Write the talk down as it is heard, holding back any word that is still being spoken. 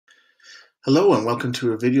Hello and welcome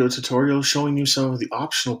to a video tutorial showing you some of the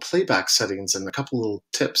optional playback settings and a couple little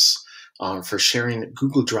tips for sharing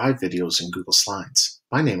Google Drive videos in Google Slides.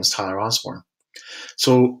 My name is Tyler Osborne.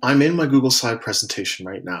 So I'm in my Google Slide presentation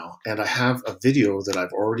right now, and I have a video that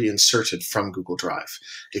I've already inserted from Google Drive.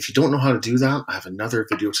 If you don't know how to do that, I have another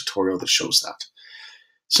video tutorial that shows that.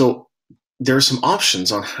 So there are some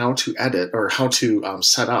options on how to edit or how to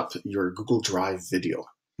set up your Google Drive video.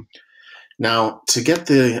 Now, to get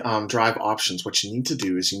the Drive options, what you need to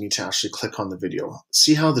do is you need to actually click on the video.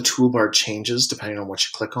 See how the toolbar changes depending on what you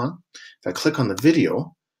click on? If I click on the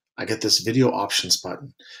video, I get this video options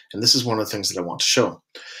button. And this is one of the things that I want to show.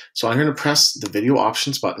 So I'm going to press the video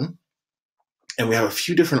options button. And we have a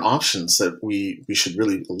few different options that we should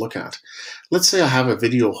really look at. Let's say I have a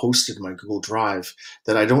video hosted in my Google Drive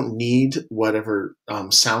that I don't need whatever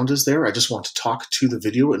sound is there. I just want to talk to the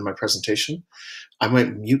video in my presentation. I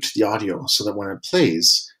might mute the audio so that when it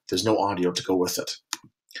plays, there's no audio to go with it.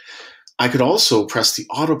 I could also press the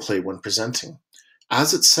autoplay when presenting.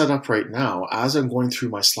 As it's set up right now, as I'm going through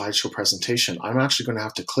my slideshow presentation, I'm actually going to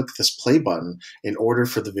have to click this play button in order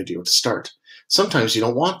for the video to start. Sometimes you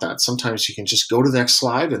don't want that. Sometimes you can just go to the next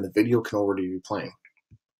slide and the video can already be playing.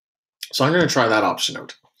 So I'm going to try that option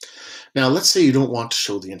out. Now, let's say you don't want to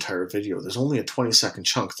show the entire video. There's only a 20-second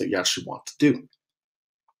chunk that you actually want to do.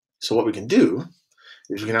 So what we can do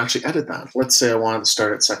is we can actually edit that. Let's say I want to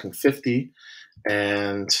start at second 50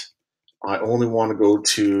 and I only want to go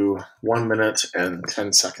to 1 minute and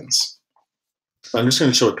 10 seconds. So I'm just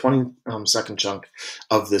going to show a 20-second chunk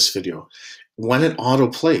of this video. When it auto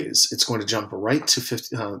plays, it's going to jump right to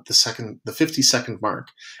the 50-second mark,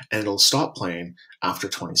 and it'll stop playing after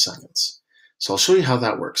 20 seconds. So I'll show you how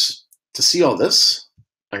that works. To see all this,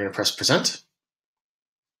 I'm going to press present.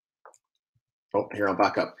 Oh, here, I'll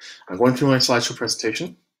back up. I'm going through my slideshow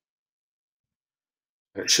presentation.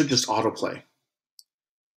 And it should just autoplay.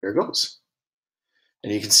 There it goes.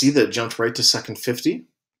 And you can see that it jumped right to second 50.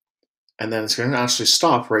 And then it's going to actually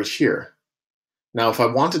stop right here. Now, if I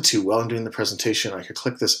wanted to, while I'm doing the presentation, I could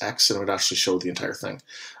click this X and it would actually show the entire thing.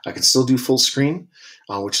 I can still do full screen,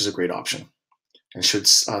 which is a great option. And should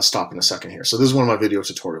stop in a second here. So this is one of my video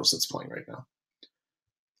tutorials that's playing right now.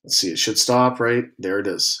 Let's see, it should stop right. There it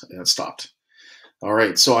is, and it stopped. All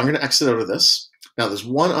right, so I'm going to exit out of this. Now, there's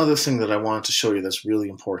one other thing that I wanted to show you that's really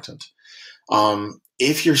important.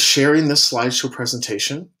 If you're sharing this slideshow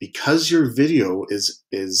presentation, because your video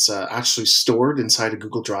is actually stored inside a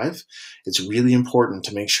Google Drive, it's really important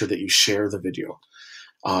to make sure that you share the video.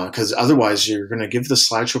 Because otherwise, you're going to give the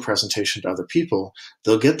slideshow presentation to other people.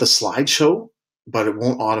 They'll get the slideshow, but it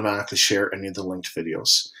won't automatically share any of the linked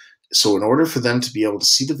videos. So in order for them to be able to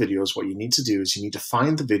see the videos, what you need to do is you need to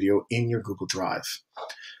find the video in your Google Drive.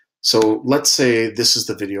 So let's say this is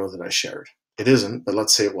the video that I shared. It isn't, but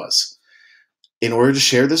let's say it was. In order to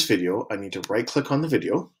share this video, I need to right-click on the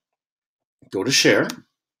video, go to share,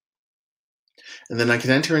 and then I can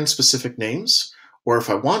enter in specific names, or if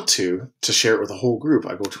I want to share it with a whole group,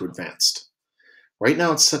 I go to advanced. Right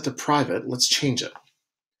now it's set to private. Let's change it.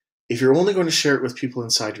 If you're only going to share it with people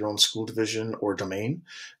inside your own school division or domain,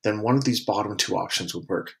 then one of these bottom two options would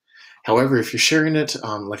work. However, if you're sharing it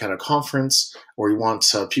like at a conference, or you want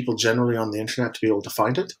people generally on the internet to be able to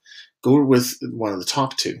find it, go with one of the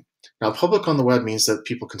top two. Now, public on the web means that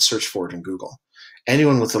people can search for it in Google.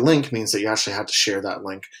 Anyone with a link means that you actually have to share that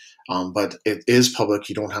link, but it is public.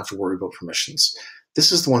 You don't have to worry about permissions.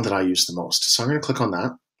 This is the one that I use the most. So I'm going to click on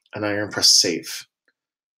that, and I'm going to press save.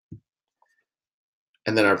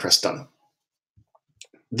 And then I press done.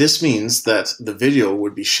 This means that the video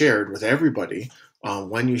would be shared with everybody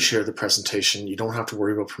when you share the presentation. You don't have to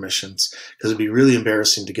worry about permissions, because it'd be really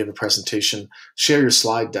embarrassing to give a presentation, share your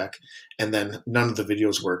slide deck, and then none of the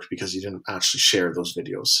videos work because you didn't actually share those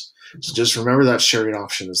videos. So just remember that sharing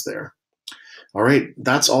option is there. All right,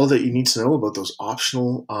 that's all that you need to know about those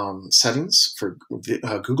optional settings for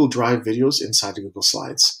Google Drive videos inside of Google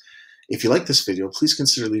Slides. If you like this video, please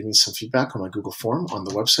consider leaving some feedback on my Google form on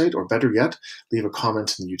the website, or better yet, leave a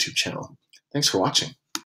comment in the YouTube channel. Thanks for watching.